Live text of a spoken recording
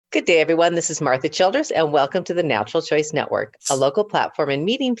Good day, everyone. This is Martha Childress, and welcome to the Natural Choice Network, a local platform and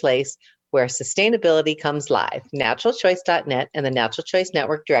meeting place where sustainability comes live. NaturalChoice.net and the Natural Choice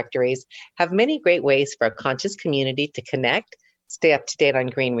Network directories have many great ways for a conscious community to connect, stay up to date on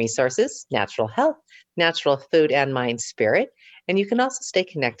green resources, natural health, natural food, and mind spirit. And you can also stay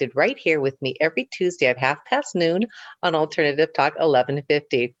connected right here with me every Tuesday at 12:30 on Alternative Talk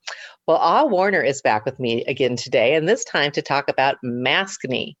 1150. Well, Ah Warner is back with me again today, and this time to talk about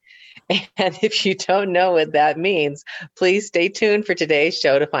Maskne. And if you don't know what that means, please stay tuned for today's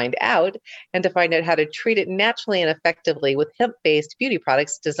show to find out and to find out how to treat it naturally and effectively with hemp-based beauty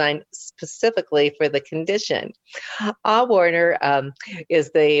products designed specifically for the condition. Ah Warner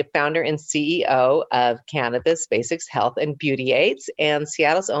is the founder and CEO of Cannabis Basics Health and Beauty Aids and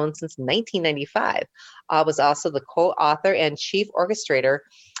Seattle's own since 1995. Ah was also the co-author and chief orchestrator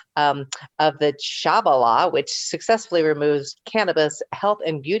of the CHABA law, which successfully removes cannabis, health,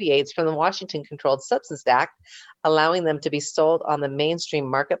 and beauty aids from the Washington Controlled Substance Act, allowing them to be sold on the mainstream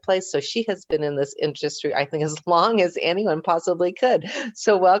marketplace. So she has been in this industry, I think, as long as anyone possibly could.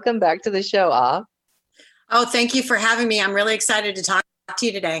 So welcome back to the show, Ah. Oh, thank you for having me. I'm really excited to talk to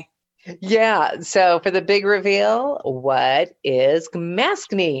you today. Yeah. So for the big reveal, what is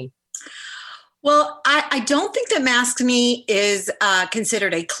Maskne? Well, I don't think that maskne is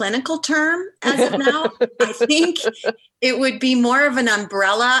considered a clinical term as of now. I think it would be more of an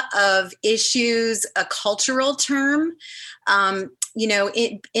umbrella of issues, a cultural term.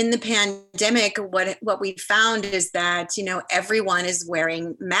 In the pandemic, what we found is that, everyone is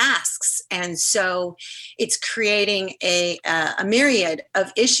wearing masks. And so it's creating a myriad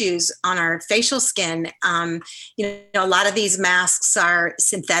of issues on our facial skin. A lot of these masks are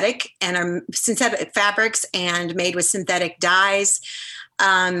synthetic and are synthetic fabrics and made with synthetic dyes,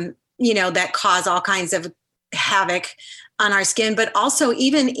 that cause all kinds of havoc on our skin, but also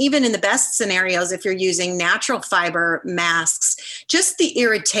even in the best scenarios, if you're using natural fiber masks, just the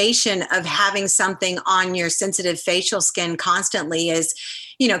irritation of having something on your sensitive facial skin constantly is,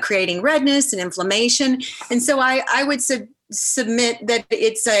 creating redness and inflammation. And so I would submit that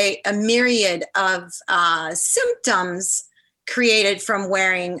it's a myriad of symptoms created from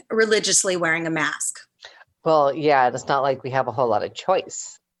religiously wearing a mask. Well, yeah, it's not like we have a whole lot of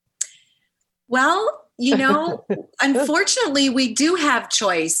choice. Well, unfortunately, we do have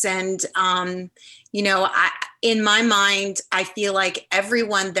choice. And, in my mind, I feel like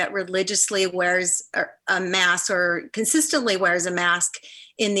everyone that religiously wears a mask or consistently wears a mask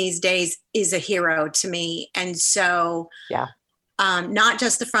in these days is a hero to me. And so, yeah. Not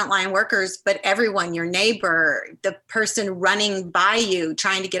just the frontline workers, but everyone, your neighbor, the person running by you,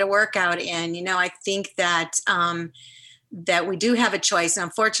 trying to get a workout in. I think that that we do have a choice. And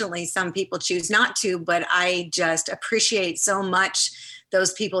unfortunately, some people choose not to, but I just appreciate so much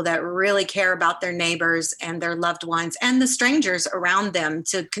those people that really care about their neighbors and their loved ones and the strangers around them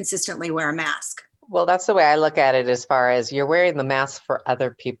to consistently wear a mask. Well, that's the way I look at it, as far as you're wearing the mask for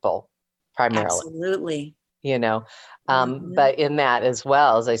other people primarily. Absolutely. But in that as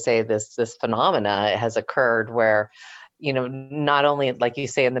well, as I say, this phenomena has occurred where, not only, like you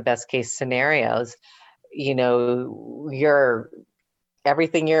say, in the best case scenarios,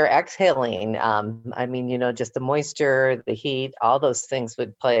 everything you're exhaling. Just the moisture, the heat, all those things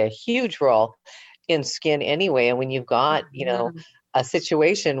would play a huge role in skin anyway. And when you've got, a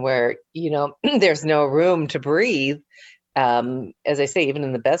situation where, there's no room to breathe, as I say, even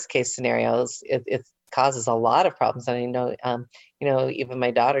in the best case scenarios, it causes a lot of problems. And I know, even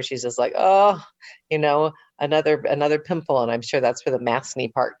my daughter, she's just like, oh, another pimple. And I'm sure that's where the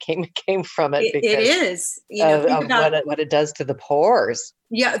maskne part came from it. It is. What it does to the pores.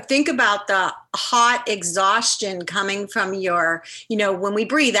 Yeah. Think about the hot exhaustion coming from when we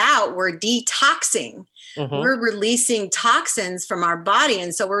breathe out, we're detoxing. Mm-hmm. We're releasing toxins from our body.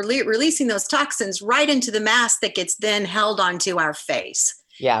 And so we're releasing those toxins right into the mask that gets then held onto our face.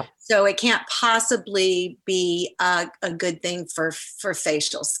 Yeah. So it can't possibly be a good thing for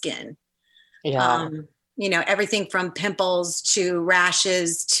facial skin. Yeah. Everything from pimples to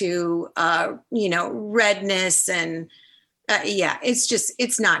rashes to, redness and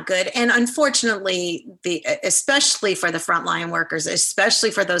it's not good. And unfortunately, especially for the frontline workers,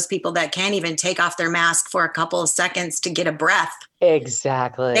 especially for those people that can't even take off their mask for a couple of seconds to get a breath.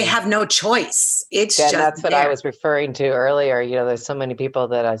 Exactly. They have no choice. That's what I was referring to earlier. There's so many people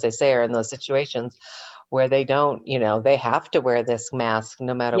that, as I say, are in those situations where they don't, they have to wear this mask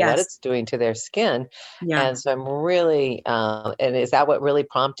no matter what it's doing to their skin. Yeah. And so I'm really, and is that what really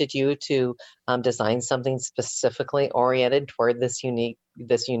prompted you to design something specifically oriented toward this unique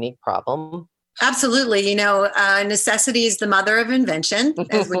problem? Absolutely. Necessity is the mother of invention,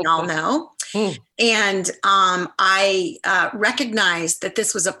 as we all know. And I recognized that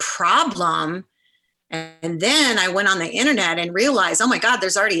this was a problem. And then I went on the internet and realized, oh my God,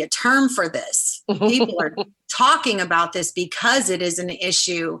 there's already a term for this. People are talking about this because it is an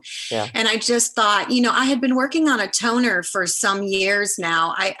issue. Yeah. And I just thought, I had been working on a toner for some years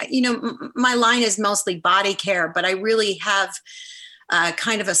now. My line is mostly body care, but I really have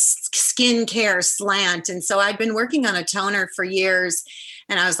kind of a skincare slant. And so I'd been working on a toner for years.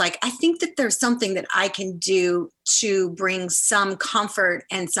 And I was like, I think that there's something that I can do to bring some comfort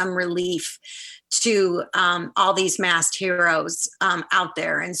and some relief to all these masked heroes out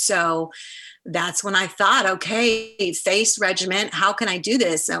there. And so that's when I thought, okay, face regimen, how can I do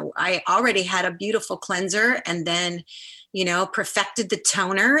this? So I already had a beautiful cleanser, and then, perfected the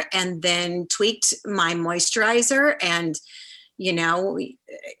toner, and then tweaked my moisturizer, and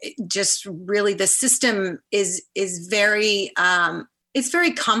just really the system is very it's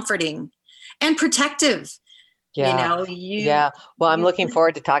very comforting and protective. Yeah. Well, I'm looking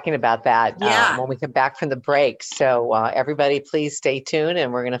forward to talking about that when we come back from the break. So everybody, please stay tuned,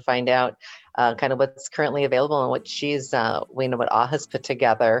 and we're going to find out kind of what's currently available and what what AHA's put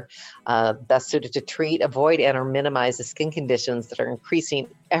together, best suited to treat, avoid, and or minimize the skin conditions that are increasing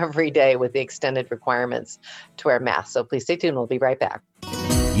every day with the extended requirements to wear masks. So please stay tuned. We'll be right back.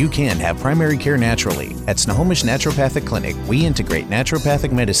 You can have primary care naturally. At Snohomish Naturopathic Clinic, we integrate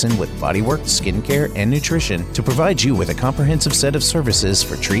naturopathic medicine with bodywork, skincare, and nutrition to provide you with a comprehensive set of services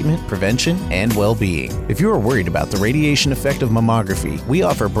for treatment, prevention, and well-being. If you are worried about the radiation effect of mammography, we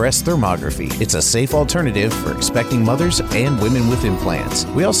offer breast thermography. It's a safe alternative for expecting mothers and women with implants.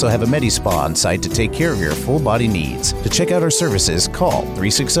 We also have a Medi-Spa on site to take care of your full body needs. To check out our services, call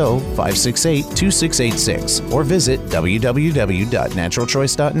 360-568-2686 or visit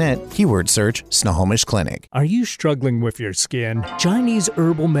www.naturalchoice.net, keyword search Snohomish Clinic. Are you struggling with your skin? Chinese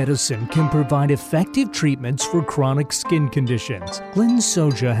herbal medicine can provide effective treatments for chronic skin conditions. Glenn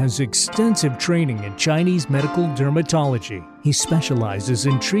Soja has extensive training in Chinese medical dermatology. He specializes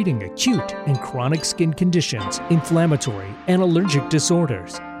in treating acute and chronic skin conditions, inflammatory and allergic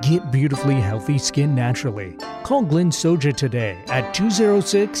disorders. Get beautifully healthy skin naturally. Call Glenn Soja today at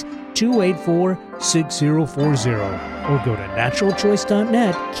 206-284-6040 or go to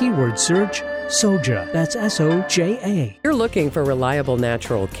naturalchoice.net, keyword search Soja. That's Soja. You're looking for reliable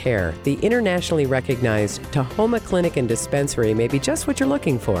natural care. The internationally recognized Tahoma Clinic and Dispensary may be just what you're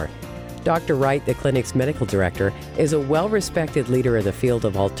looking for. Dr. Wright, the clinic's medical director, is a well-respected leader in the field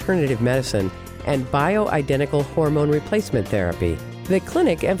of alternative medicine and bioidentical hormone replacement therapy. The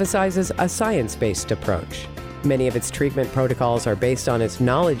clinic emphasizes a science-based approach. Many of its treatment protocols are based on its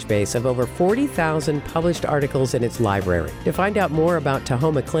knowledge base of over 40,000 published articles in its library. To find out more about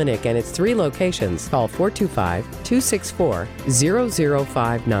Tahoma Clinic and its 3 locations, call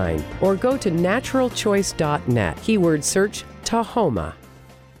 425-264-0059 or go to naturalchoice.net, keyword search Tahoma.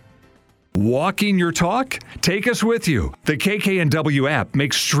 Walking your talk? Take us with you. The KKNW app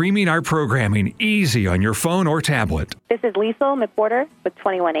makes streaming our programming easy on your phone or tablet. This is Liesl McWhorter with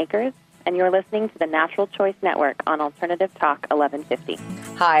 21 Acres, and you're listening to the Natural Choice Network on Alternative Talk 1150.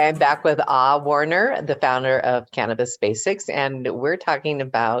 Hi, I'm back with Warner, the founder of Cannabis Basics, and we're talking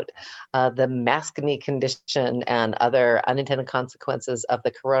about the Maskne condition and other unintended consequences of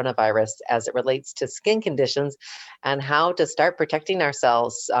the coronavirus as it relates to skin conditions and how to start protecting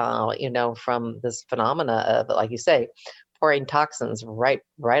ourselves, from this phenomena of, like you say, pouring toxins right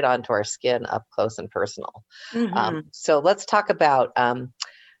onto our skin up close and personal. Mm-hmm. So let's talk about the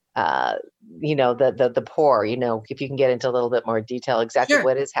pore, if you can get into a little bit more detail, exactly Sure.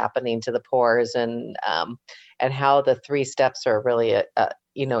 what is happening to the pores and how the 3 steps are really,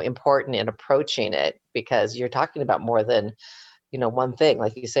 important in approaching it, because you're talking about more than, one thing.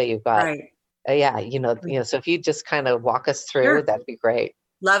 Like you say, you've got, right. So if you just kind of walk us through, Sure. that'd be great.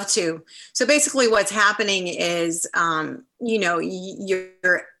 Love to. So basically what's happening is,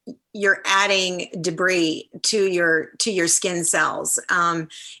 you're adding debris to your skin cells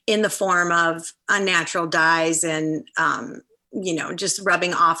in the form of unnatural dyes and just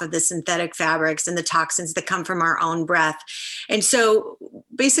rubbing off of the synthetic fabrics and the toxins that come from our own breath. And so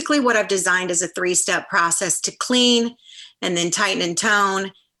basically what I've designed is a 3-step process to clean and then tighten and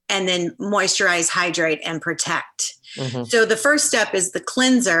tone and then moisturize, hydrate, and protect. Mm-hmm. So the first step is the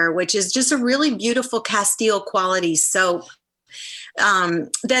cleanser, which is just a really beautiful Castile quality soap.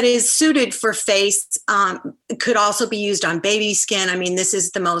 that is suited for face. Could also be used on baby skin. I mean, this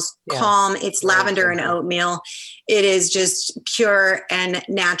is the most calm. It's lavender and oatmeal. It is just pure and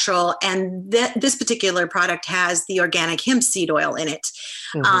natural. And this particular product has the organic hemp seed oil in it.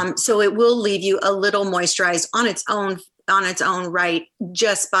 So it will leave you a little moisturized on its own right,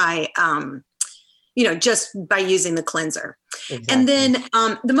 just by using the cleanser. Exactly. And then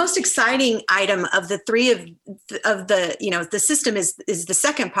the most exciting item of the three of the system is the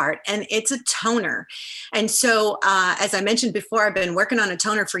second part, and it's a toner. And so, as I mentioned before, I've been working on a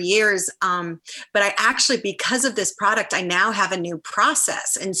toner for years, but I actually, because of this product, I now have a new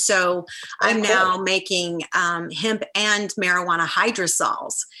process. And so I'm now making hemp and marijuana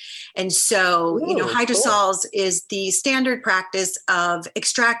hydrosols. And so, hydrosols is the standard practice of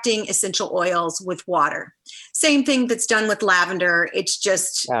extracting essential oils with water. Same thing that's done with lavender. It's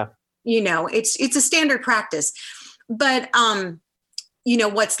just, it's a standard practice. But,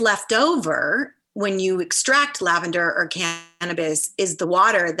 what's left over when you extract lavender or cannabis is the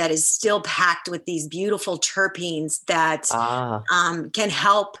water that is still packed with these beautiful terpenes that can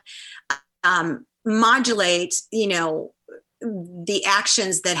help modulate, the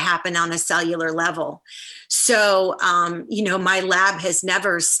actions that happen on a cellular level. So, my lab has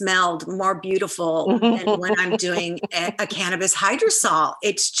never smelled more beautiful than when I'm doing a cannabis hydrosol.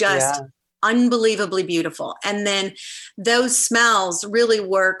 It's just unbelievably beautiful. And then those smells really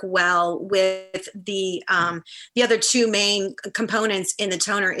work well with the other two main components in the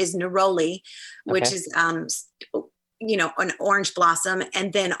toner is neroli, which is an orange blossom,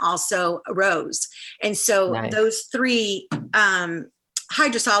 and then also a rose. And so those three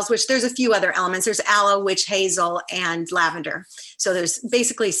hydrosols, which there's a few other elements. There's aloe, witch hazel, and lavender. So there's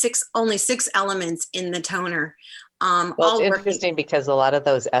basically only six elements in the toner. Well, it's interesting because a lot of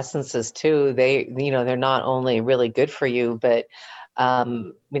those essences too, they're not only really good for you, but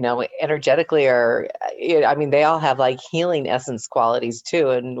energetically they all have like healing essence qualities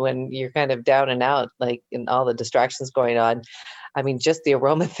too. And when you're kind of down and out, like in all the distractions going on, I mean, just the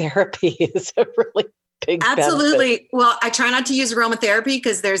aromatherapy is a really big Absolutely. benefit. Well, I try not to use aromatherapy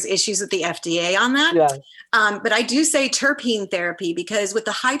because there's issues with the FDA on that. Yeah. But I do say terpene therapy because with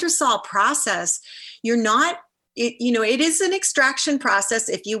the hydrosol process, it is an extraction process,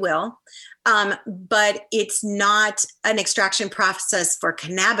 if you will. But it's not an extraction process for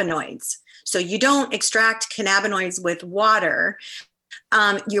cannabinoids. So you don't extract cannabinoids with water.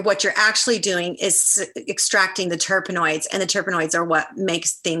 What you're actually doing is extracting the terpenoids, and the terpenoids are what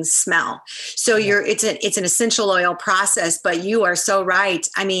makes things smell. So it's an essential oil process, but you are so right.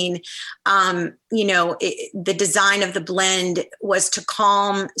 I mean, the design of the blend was to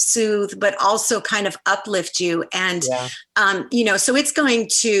calm, soothe, but also kind of uplift you. And, so it's going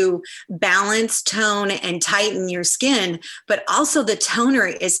to balance, tone, and tighten your skin, but also the toner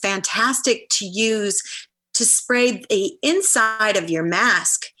is fantastic to use to spray the inside of your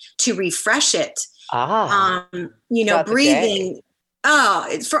mask to refresh it. Breathing.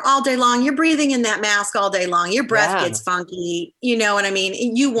 It's for all day long. You're breathing in that mask all day long. Your breath gets funky. You know what I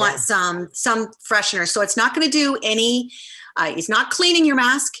mean? You want some freshener. So it's not going to do any, it's not cleaning your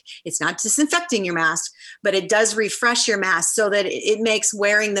mask. It's not disinfecting your mask, but it does refresh your mask so that it makes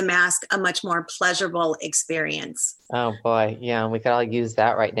wearing the mask a much more pleasurable experience. Oh boy. Yeah. We could all use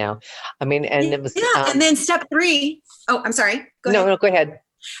that right now. I mean, and it was, and then step 3. Oh, I'm sorry. Go ahead. No, go ahead.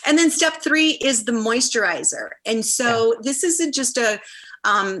 And then step 3 is the moisturizer. And so this isn't just a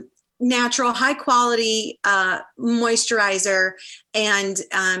natural, high quality moisturizer. And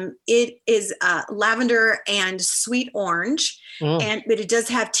it is lavender and sweet orange. But it does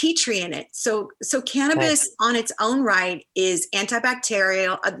have tea tree in it. So cannabis on its own right is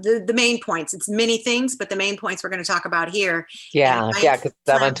antibacterial. The main points, it's many things, but the main points we're going to talk about here. Yeah. Because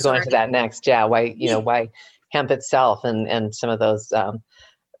I want to go into that next. Yeah. Why hemp itself and some of those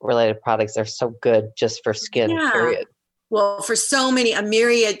related products are so good just for skin, period. Well, for a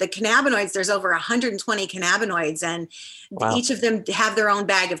myriad, the cannabinoids, there's over 120 cannabinoids, and each of them have their own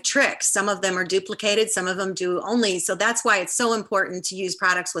bag of tricks. Some of them are duplicated, some of them do only. So that's why it's so important to use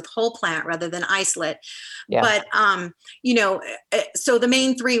products with whole plant rather than isolate. Yeah. But, so the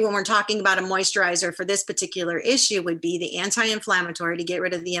main 3 when we're talking about a moisturizer for this particular issue would be the anti-inflammatory to get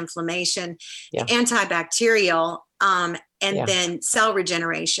rid of the inflammation, the antibacterial, and then cell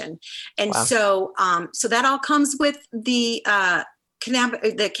regeneration. And so that all comes with the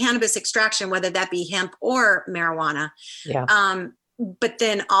cannabis extraction, whether that be hemp or marijuana. Yeah. But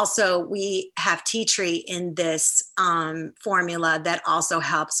then also we have tea tree in this formula that also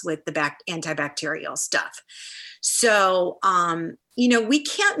helps with the antibacterial stuff. So, we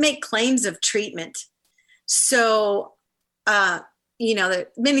can't make claims of treatment. So,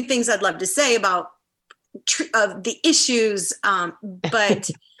 many things I'd love to say about the issues, but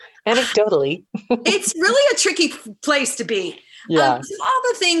anecdotally, it's really a tricky place to be. Yeah. So all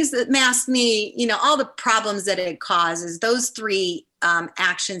the things that Maskne, all the problems that it causes, those three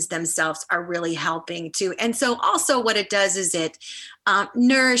actions themselves are really helping too. And so also what it does is it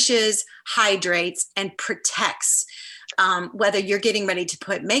nourishes, hydrates, and protects. Whether you're getting ready to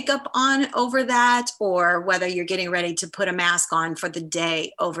put makeup on over that, or whether you're getting ready to put a mask on for the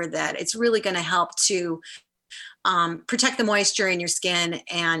day over that, it's really going to help to protect the moisture in your skin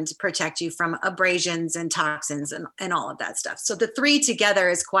and protect you from abrasions and toxins and all of that stuff. So the three together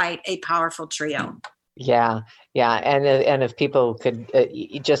is quite a powerful trio. Yeah. And if people could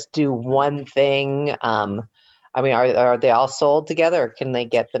just do one thing, I mean, are they all sold together, or can they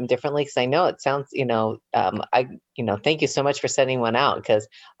get them differently? Because I know it sounds, thank you so much for sending one out, because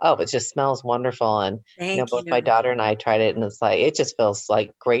it just smells wonderful. And both my daughter and I tried it, and it's like it just feels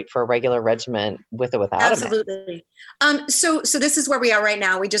like great for a regular regimen with or without Absolutely. So this is where we are right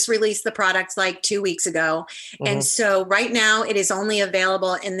now. We just released the products like 2 weeks ago, and so right now it is only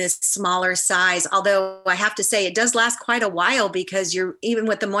available in this smaller size. Although I have to say it does last quite a while, because even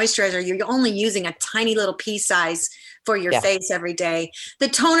with the moisturizer, you're only using a tiny little pea size for your face every day. The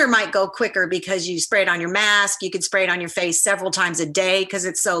toner might go quicker because you spray it on your mask. You could spray it on your face several times a day because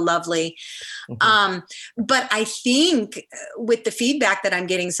it's so lovely. But I think with the feedback that I'm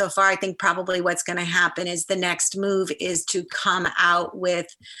getting so far, I think probably what's going to happen is the next move is to come out with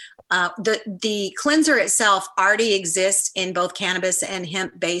the cleanser itself already exists in both cannabis and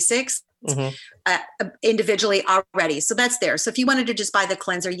hemp basics. Individually already. So that's there. So if you wanted to just buy the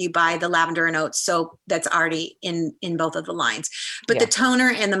cleanser, you buy the lavender and oat soap that's already in both of the lines. But the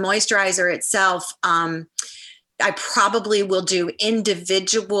toner and the moisturizer itself, I probably will do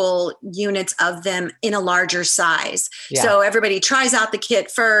individual units of them in a larger size. So everybody tries out the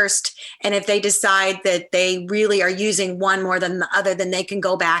kit first. And if they decide that they really are using one more than the other, then they can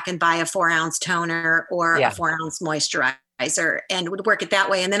go back and buy a 4-ounce toner or a 4-ounce moisturizer, and would work it that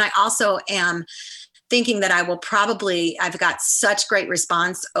way. And then I also am thinking that I've got such great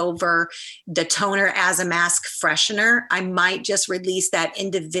response over the toner as a mask freshener. I might just release that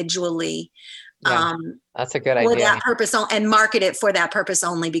individually. That's a good idea. For that purpose and market it for that purpose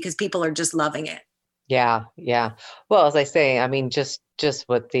only, because people are just loving it. Yeah. Well, as I say, I mean, just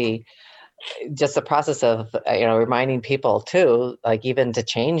with the process of, reminding people too, like even to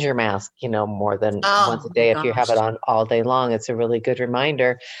change your mask, more than once a day. If you have it on all day long, it's a really good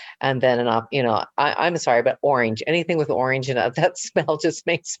reminder. And then, I'm sorry, but orange, anything with orange in it, that smell just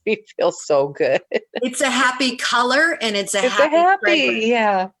makes me feel so good. It's a happy color, and it's a happy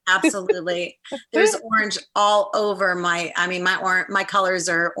yeah. Absolutely. There's orange all over my colors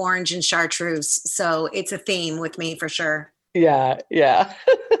are orange and chartreuse. So it's a theme with me for sure. Yeah.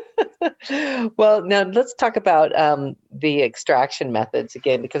 Well, now let's talk about the extraction methods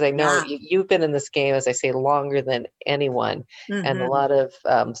again, because I know you've been in this game, as I say, longer than anyone. And a lot of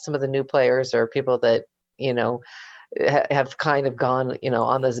some of the new players or people that, have kind of gone,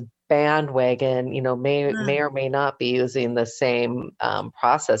 on this bandwagon, may or may not be using the same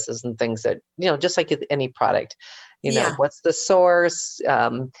processes and things that, just like any product. What's the source?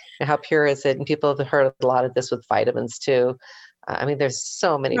 How pure is it? And people have heard a lot of this with vitamins too. I mean, there's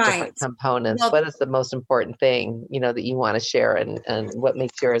so many different components. What is the most important thing, that you want to share, and what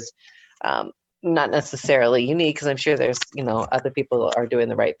makes yours not necessarily unique? Because I'm sure there's, other people are doing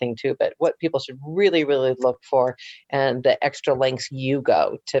the right thing too, but what people should really, really look for, and the extra lengths you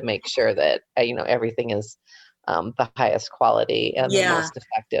go to make sure that, everything is the highest quality and the most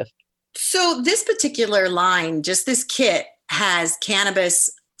effective. So this particular line, just this kit, has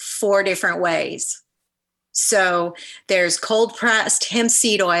cannabis 4 different ways. So there's cold pressed hemp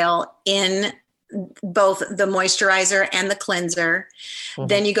seed oil in both the moisturizer and the cleanser.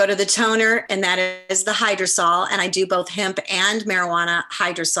 Then you go to the toner, and that is the hydrosol. And I do both hemp and marijuana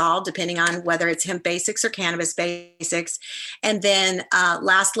hydrosol, depending on whether it's hemp basics or cannabis basics. And then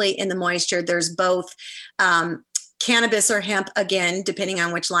lastly, in the moisture, there's both cannabis or hemp, again, depending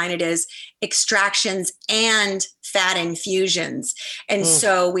on which line it is, extractions and fat infusions. And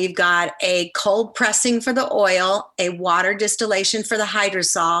so we've got a cold pressing for the oil, a water distillation for the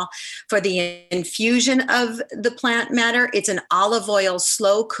hydrosol. For the infusion of the plant matter, it's an olive oil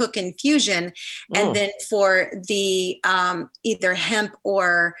slow cook infusion. And then for the either hemp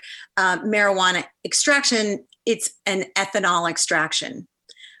or marijuana extraction, it's an ethanol extraction.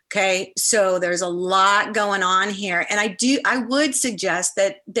 Okay, so there's a lot going on here. And I would suggest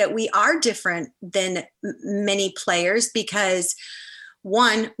that we are different than many players, because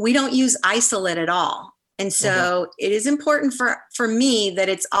one, we don't use isolate at all. And so it is important for me that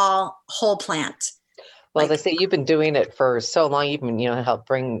it's all whole plant. Well, they say you've been doing it for so long. You've been, helped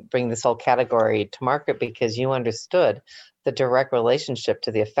bring this whole category to market because you understood the direct relationship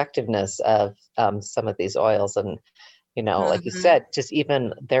to the effectiveness of some of these oils. And, like you said, just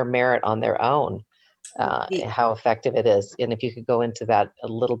even their merit on their own, how effective it is. And if you could go into that a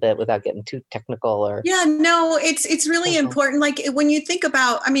little bit without getting too technical or. Yeah, no, it's really important. Like when you think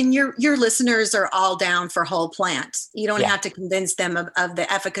about, your listeners are all down for whole plant. You don't have to convince them of the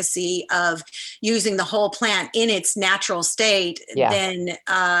efficacy of using the whole plant in its natural state, than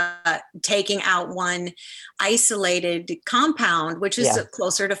taking out one isolated compound, which is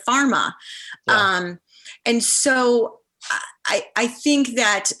closer to pharma. Yeah. And so I think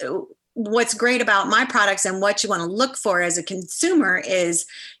that what's great about my products and what you want to look for as a consumer is,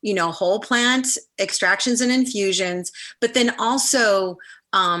 whole plant extractions and infusions, but then also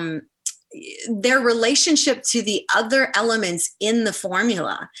their relationship to the other elements in the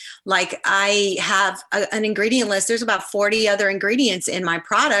formula. Like I have an ingredient list. There's about 40 other ingredients in my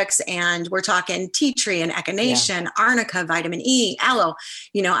products, and we're talking tea tree and echinacea, arnica, vitamin E, aloe.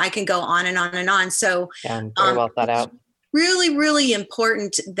 I can go on and on and on. So very well thought out. Really, really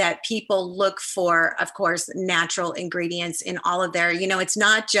important that people look for, of course, natural ingredients in all of their, it's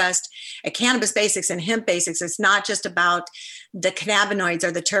not just a cannabis basics and hemp basics. It's not just about the cannabinoids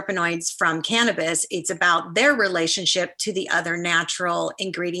or the terpenoids from cannabis. It's about their relationship to the other natural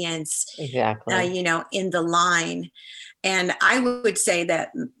ingredients, exactly. In the line. And I would say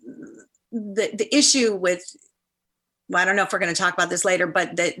that the issue with, well, I don't know if we're going to talk about this later,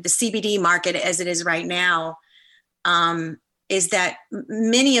 but the CBD market as it is right now, is that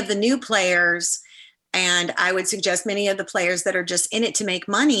many of the new players, and I would suggest many of the players that are just in it to make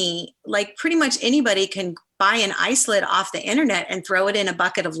money, like pretty much anybody can buy an isolate off the internet and throw it in a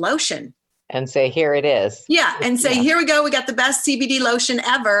bucket of lotion. And say, here it is. Yeah. And say, here we go. We got the best CBD lotion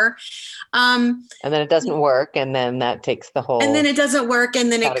ever. And then it doesn't work. And then that takes the whole. And then it doesn't work.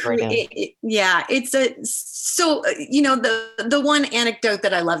 And then the one anecdote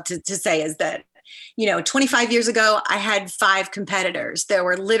that I love to say is that, 25 years ago, I had 5 competitors. There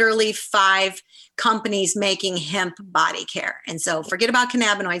were literally 5 companies making hemp body care. And so forget about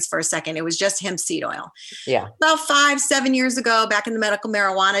cannabinoids for a second. It was just hemp seed oil. Yeah. About 5-7 years ago, back in the medical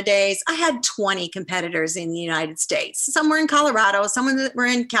marijuana days, I had 20 competitors in the United States. Some were in Colorado, some were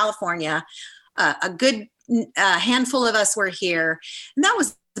in California. A good handful of us were here. And that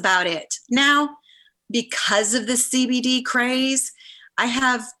was about it. Now, because of the CBD craze, I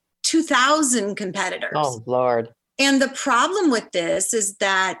have 2,000 competitors. Oh, Lord. And the problem with this is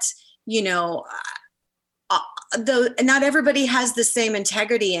that, not everybody has the same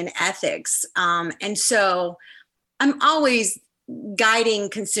integrity and ethics. And so I'm always guiding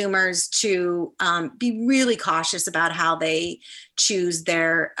consumers to be really cautious about how they choose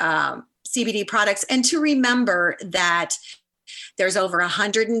their CBD products, and to remember that there's over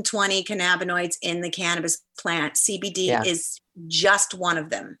 120 cannabinoids in the cannabis plant. CBD is just one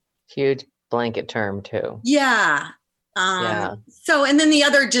of them. Huge blanket term too. Yeah. So, and then the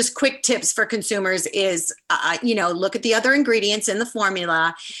other just quick tips for consumers is, look at the other ingredients in the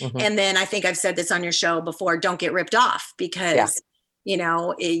formula. And then I think I've said this on your show before, don't get ripped off because,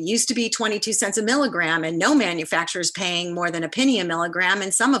 it used to be 22 cents a milligram and no manufacturer is paying more than a penny a milligram,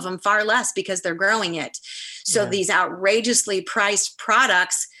 and some of them far less because they're growing it. So these outrageously priced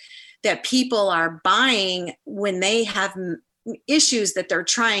products that people are buying when they have issues that they're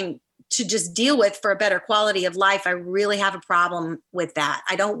trying to just deal with for a better quality of life, I really have a problem with that.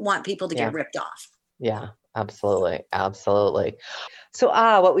 I don't want people to get ripped off. Yeah, absolutely. Absolutely. So,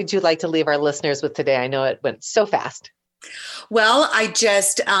 what would you like to leave our listeners with today? I know it went so fast. Well, I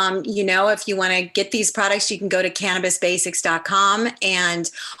just, if you want to get these products, you can go to cannabisbasics.com,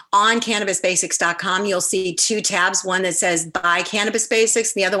 and on cannabisbasics.com, you'll see 2 tabs, one that says buy cannabis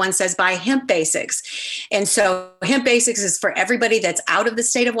basics. The other one says buy hemp basics. And so hemp basics is for everybody that's out of the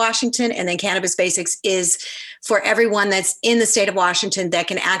state of Washington. And then cannabis basics is for everyone that's in the state of Washington that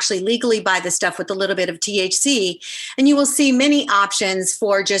can actually legally buy the stuff with a little bit of THC. And you will see many options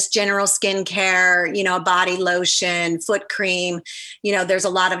for just general skincare, body lotion, foot cream. There's a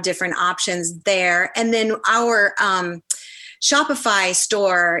lot of different options there. And then our Shopify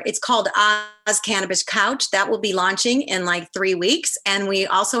store, it's called Oz Cannabis Couch. That will be launching in like 3 weeks. And we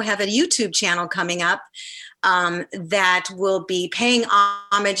also have a YouTube channel coming up that will be paying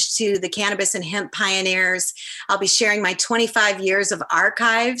homage to the cannabis and hemp pioneers. I'll be sharing my 25 years of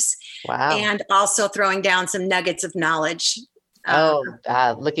archives. Wow. And also throwing down some nuggets of knowledge.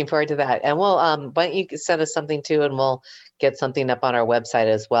 Looking forward to that. And we'll, why don't you send us something too, and we'll get something up on our website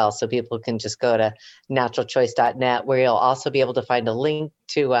as well. So people can just go to naturalchoice.net, where you'll also be able to find a link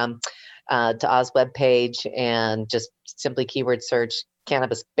to Oz webpage, and just simply keyword search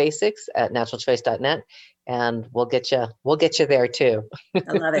cannabis basics at naturalchoice.net. And we'll get you there too.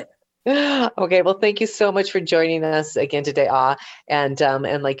 I love it. Okay, well, thank you so much for joining us again today, and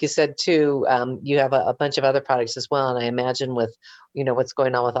like you said too, you have a bunch of other products as well, and I imagine with what's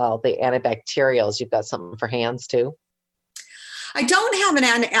going on with all the antibacterials, you've got something for hands too. I don't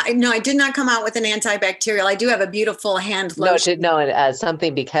have no, I did not come out with an antibacterial. I do have a beautiful hand lotion.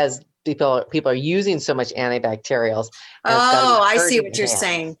 Something, because people are using so much antibacterials. Oh, I see what you're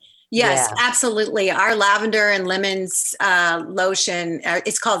saying. Yes, yeah. Absolutely. Our lavender and lemons lotion,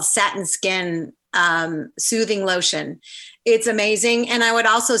 it's called Satin Skin Soothing Lotion. It's amazing. And I would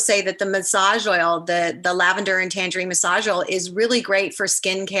also say that the massage oil, the lavender and tangerine massage oil, is really great for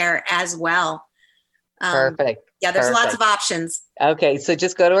skincare as well. Perfect. Yeah, there's lots of options. Okay, so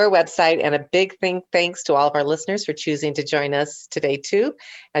just go to our website, and a big thanks to all of our listeners for choosing to join us today too.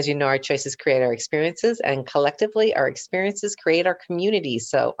 As you know, our choices create our experiences, and collectively our experiences create our communities.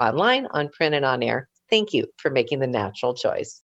 So online, on print, and on air, thank you for making the natural choice.